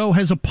Justin Trudeau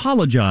has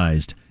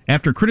apologized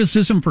after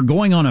criticism for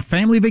going on a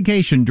family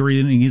vacation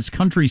during his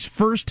country's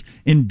first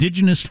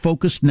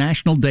Indigenous-focused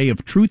National Day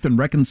of Truth and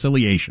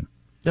Reconciliation.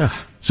 Ugh.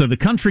 So the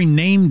country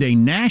named a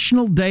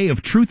National Day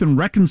of Truth and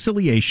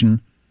Reconciliation,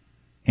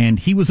 and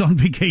he was on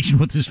vacation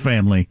with his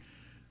family.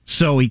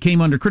 So he came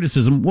under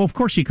criticism. Well, of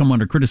course you come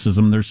under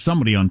criticism. There's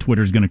somebody on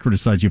Twitter who's going to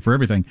criticize you for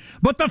everything.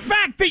 But the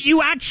fact that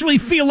you actually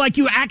feel like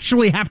you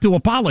actually have to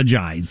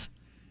apologize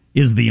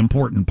is the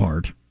important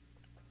part.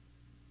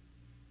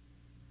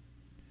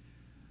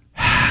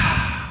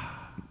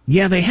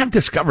 Yeah, they have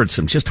discovered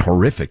some just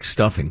horrific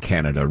stuff in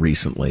Canada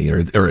recently,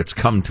 or it's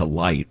come to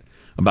light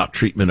about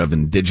treatment of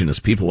Indigenous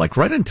people,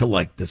 right until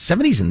the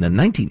 70s and the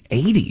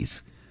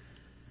 1980s.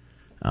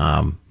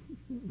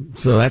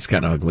 So that's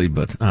kind of ugly,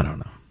 but I don't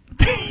know.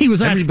 he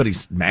was asked,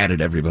 everybody's mad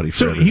at everybody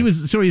for everything.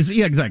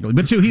 Yeah, exactly.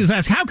 But so he was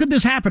asked, how could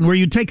this happen where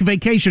you take a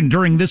vacation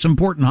during this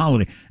important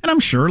holiday? And I'm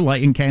sure,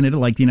 like in Canada,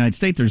 like the United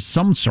States, there's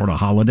some sort of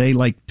holiday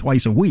like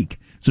twice a week.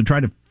 So try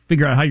to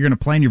figure out how you're going to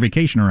plan your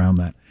vacation around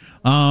that.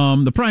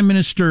 The Prime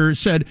Minister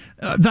said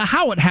the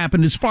how it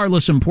happened is far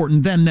less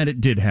important than that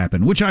it did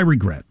happen, which I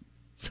regret.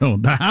 So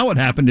the how it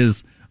happened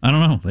is, I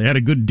don't know, they had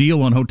a good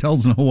deal on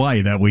hotels in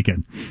Hawaii that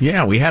weekend.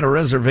 Yeah, we had a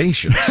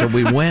reservation, so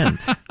we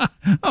went.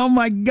 Oh,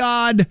 my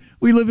God.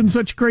 We live in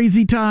such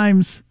crazy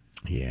times.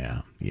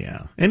 Yeah.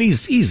 And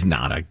he's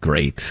not a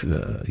great,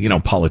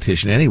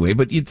 politician anyway,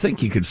 but you'd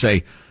think you could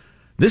say,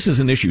 this is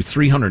an issue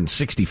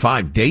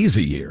 365 days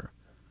a year.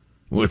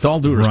 With all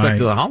due respect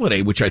to the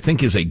holiday, which I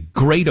think is a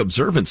great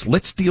observance,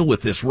 let's deal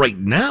with this right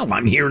now.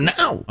 I'm here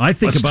now. I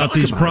think about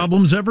these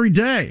problems every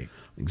day.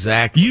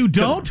 Exactly. You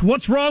don't?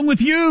 What's wrong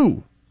with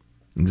you?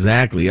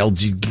 Exactly.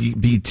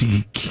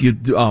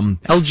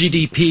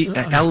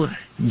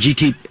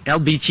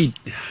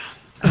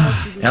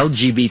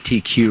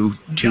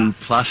 LGBTQ2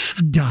 plus.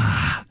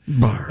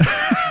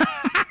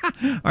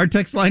 Our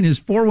text line is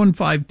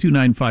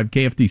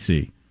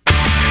 415-295-KFTC.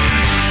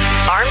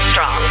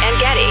 Armstrong and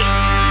Getty.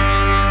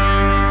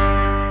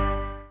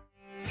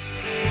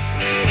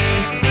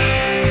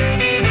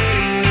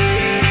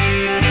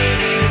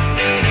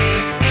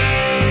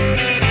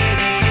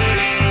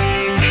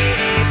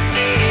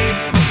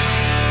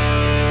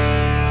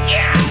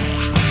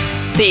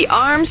 The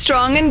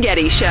Armstrong and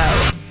Getty Show.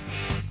 I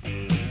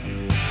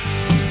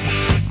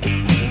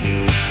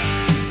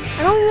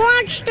don't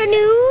watch the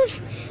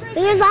news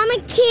because I'm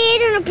a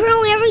kid, and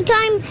apparently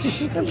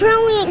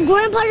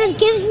Grandpa just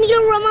gives me the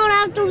remote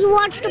after we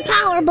watch the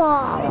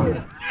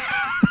Powerball.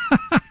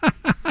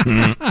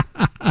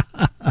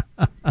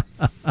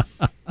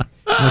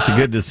 That's a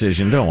good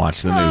decision. Don't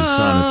watch the news,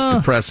 son. It's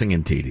depressing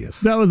and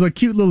tedious. That was a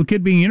cute little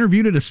kid being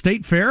interviewed at a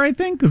state fair, I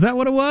think. Was that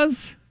what it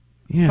was?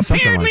 Yeah,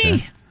 something like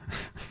that.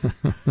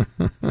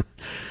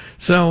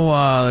 So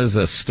there's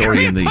a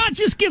story in the... Grandpa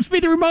just gives me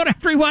the remote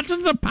after he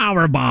watches the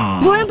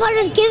Powerball. Grandpa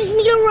just gives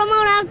me the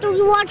remote after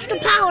we watch the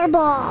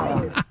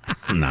Powerball.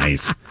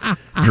 Nice.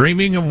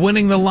 Dreaming of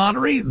winning the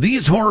lottery?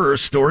 These horror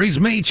stories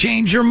may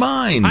change your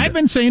mind. I've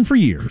been saying for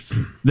years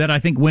that I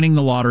think winning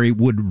the lottery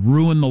would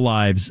ruin the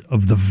lives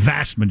of the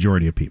vast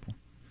majority of people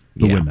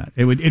who win that.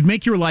 It'd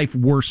make your life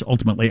worse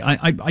ultimately.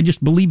 I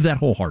just believe that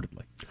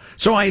wholeheartedly.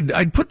 So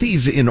I'd put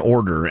these in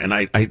order, and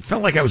I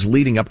felt like I was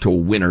leading up to a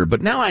winner,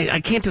 but now I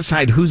can't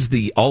decide who's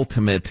the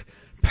ultimate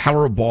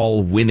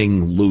Powerball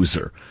winning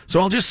loser. So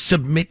I'll just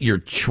submit your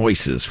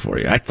choices for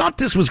you. I thought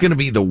this was going to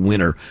be the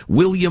winner.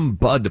 William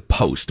Bud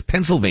Post,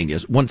 Pennsylvania,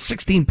 won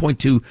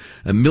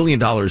 $16.2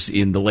 million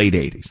in the late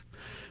 80s.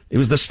 It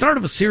was the start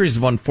of a series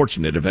of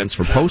unfortunate events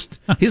for Post.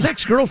 His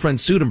ex-girlfriend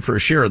sued him for a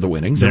share of the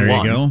winnings and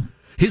won. There you go.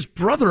 His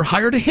brother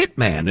hired a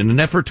hitman in an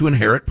effort to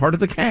inherit part of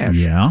the cash.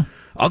 Yeah.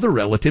 Other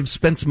relatives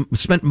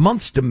spent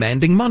months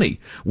demanding money.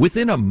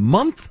 Within a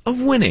month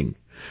of winning,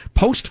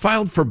 Post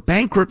filed for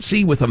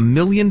bankruptcy with $1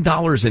 million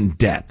in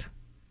debt.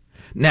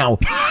 Now,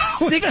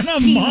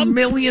 $16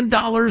 million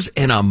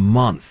in a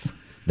month.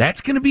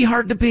 That's going to be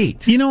hard to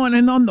beat. You know,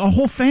 and on the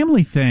whole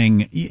family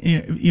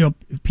thing,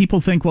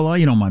 people think,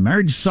 well, my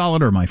marriage is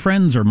solid, or my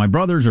friends, or my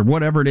brothers, or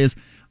whatever it is.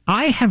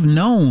 I have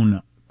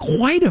known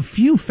quite a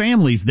few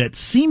families that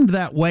seemed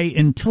that way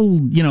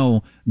until,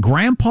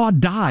 Grandpa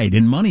died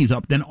and money's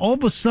up. Then all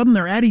of a sudden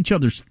they're at each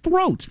other's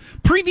throats.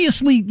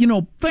 Previously,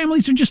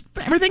 families are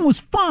everything was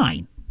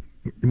fine.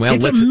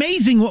 Well, it's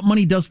amazing what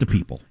money does to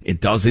people. It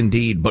does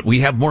indeed, but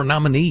we have more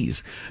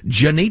nominees.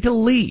 Janita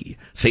Lee.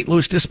 St.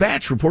 Louis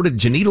Dispatch reported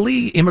Janita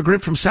Lee,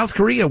 immigrant from South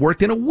Korea,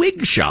 worked in a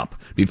wig shop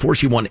before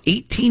she won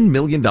 $18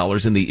 million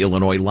in the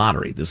Illinois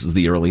lottery. This is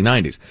the early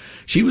 90s.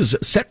 She was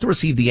set to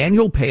receive the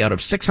annual payout of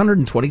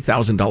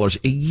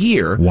 $620,000 a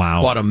year.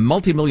 Wow. Bought a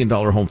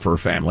multi-million-dollar home for her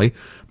family,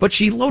 but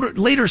she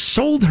later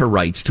sold her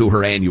rights to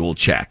her annual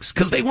checks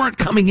because they weren't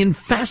coming in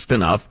fast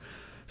enough.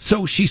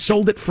 So she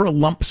sold it for a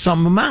lump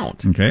sum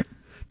amount. Okay.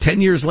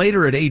 10 years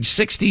later, at age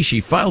 60,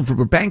 she filed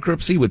for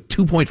bankruptcy with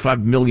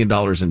 $2.5 million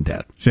in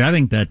debt. See, I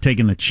think that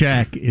taking the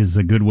check is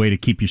a good way to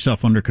keep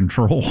yourself under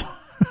control.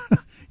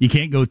 You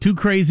can't go too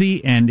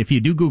crazy, and if you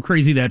do go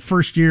crazy that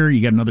first year, you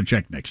get another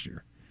check next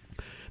year.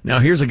 Now,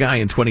 here's a guy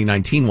in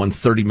 2019 won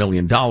 $30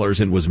 million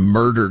and was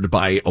murdered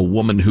by a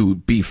woman who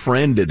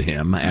befriended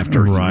him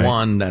after he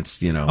won.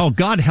 That's, Oh,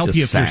 God help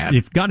you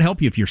God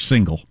help you if you're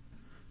single.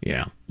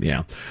 Yeah.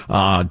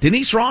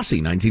 Denise Rossi,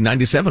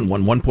 1997,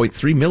 won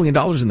 $1.3 million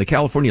in the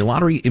California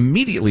lottery,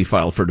 immediately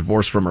filed for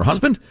divorce from her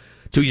husband.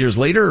 2 years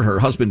later, her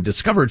husband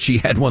discovered she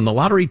had won the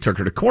lottery, took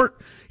her to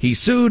court. He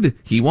sued.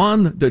 He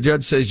won. The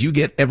judge says you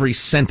get every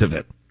cent of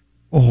it.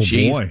 Oh,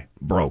 she boy.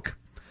 Broke.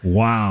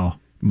 Wow.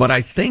 But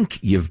I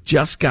think you've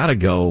just got to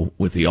go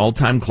with the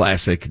all-time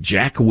classic,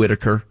 Jack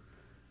Whitaker.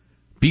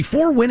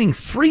 Before winning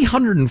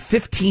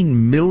 $315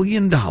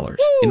 million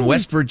in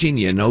West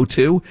Virginia in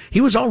 2002,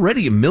 he was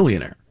already a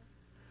millionaire.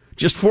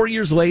 Just 4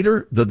 years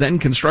later, the then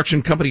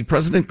construction company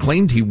president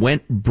claimed he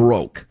went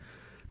broke.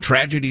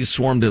 Tragedies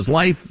swarmed his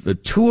life.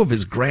 Two of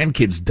his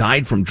grandkids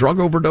died from drug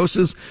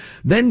overdoses.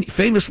 Then,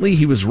 famously,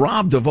 he was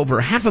robbed of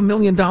over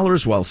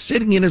 $500,000 while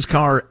sitting in his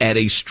car at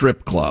a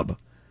strip club,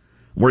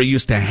 where he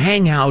used to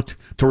hang out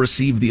to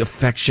receive the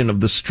affection of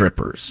the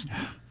strippers.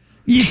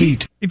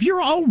 If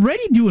you're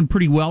already doing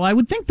pretty well, I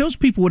would think those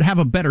people would have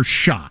a better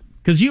shot,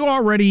 because you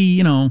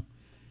already,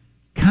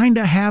 kind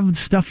of have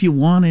stuff you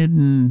wanted,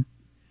 and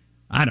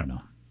I don't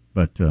know.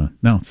 But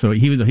no, so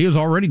he was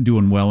already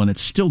doing well, and it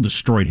still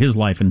destroyed his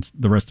life and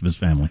the rest of his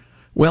family.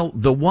 Well,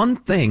 the one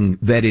thing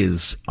that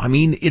is,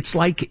 it's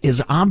like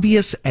as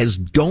obvious as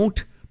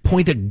don't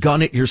point a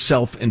gun at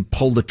yourself and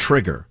pull the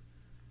trigger.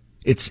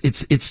 It's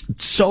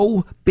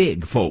so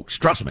big, folks.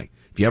 Trust me.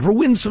 If you ever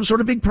win some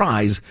sort of big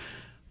prize,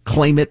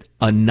 claim it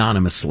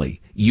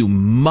anonymously. You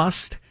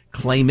must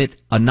claim it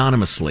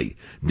anonymously.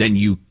 Then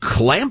you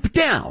clamp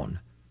down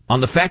on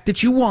the fact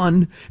that you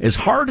won as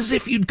hard as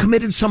if you'd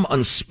committed some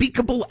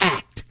unspeakable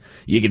act.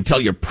 You can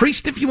tell your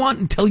priest if you want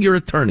and tell your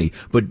attorney,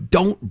 but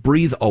don't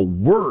breathe a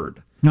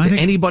word to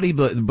anybody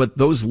but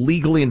those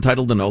legally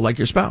entitled to know, like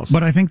your spouse.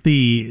 But I think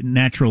the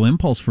natural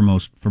impulse for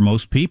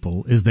most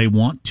people is they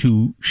want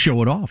to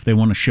show it off. They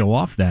want to show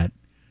off that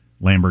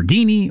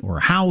Lamborghini or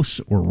house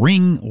or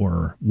ring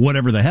or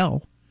whatever the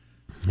hell.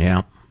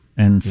 Yeah.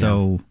 And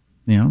so...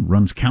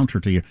 runs counter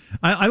to you.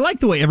 I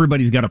like the way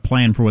everybody's got a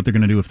plan for what they're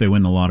going to do if they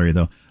win the lottery,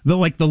 though. The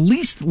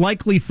least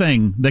likely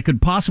thing that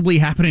could possibly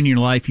happen in your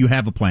life, you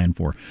have a plan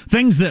for.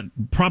 Things that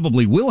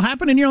probably will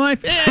happen in your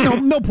life,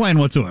 no plan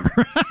whatsoever.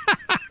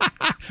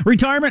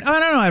 Retirement, I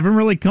don't know. I haven't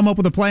really come up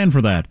with a plan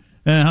for that.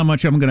 How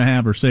much I'm going to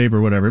have or save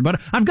or whatever.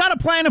 But I've got a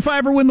plan if I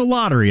ever win the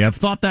lottery. I've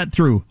thought that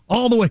through,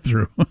 all the way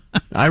through.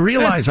 I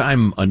realize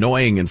I'm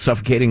annoying and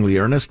suffocatingly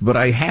earnest, but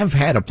I have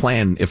had a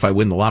plan if I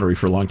win the lottery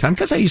for a long time,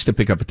 because I used to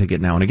pick up a ticket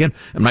now and again.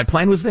 And my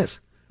plan was this: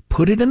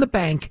 put it in the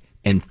bank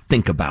and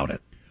think about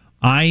it.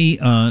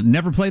 I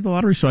never played the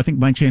lottery, so I think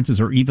my chances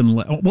are even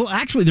well,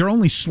 actually, they're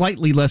only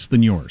slightly less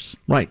than yours.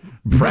 Right.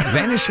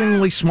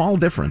 Vanishingly small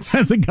difference.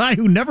 As a guy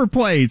who never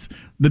plays,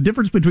 the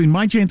difference between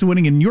my chance of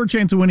winning and your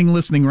chance of winning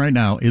listening right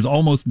now is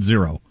almost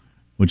zero,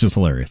 which is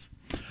hilarious.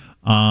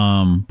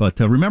 But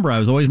remember, I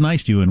was always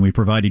nice to you, and we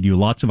provided you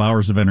lots of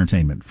hours of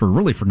entertainment for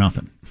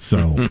nothing.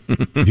 So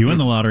if you win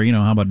the lottery,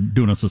 how about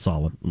doing us a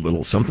solid? A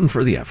little something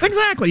for the effort.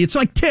 Exactly. It's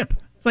like tip.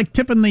 It's like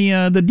tipping the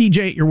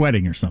DJ at your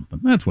wedding or something.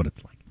 That's what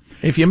it's like.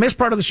 If you missed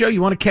part of the show, you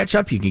want to catch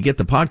up, you can get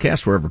the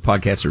podcast wherever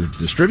podcasts are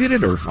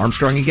distributed or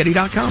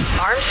ArmstrongandGetty.com.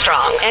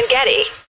 Armstrong and Getty.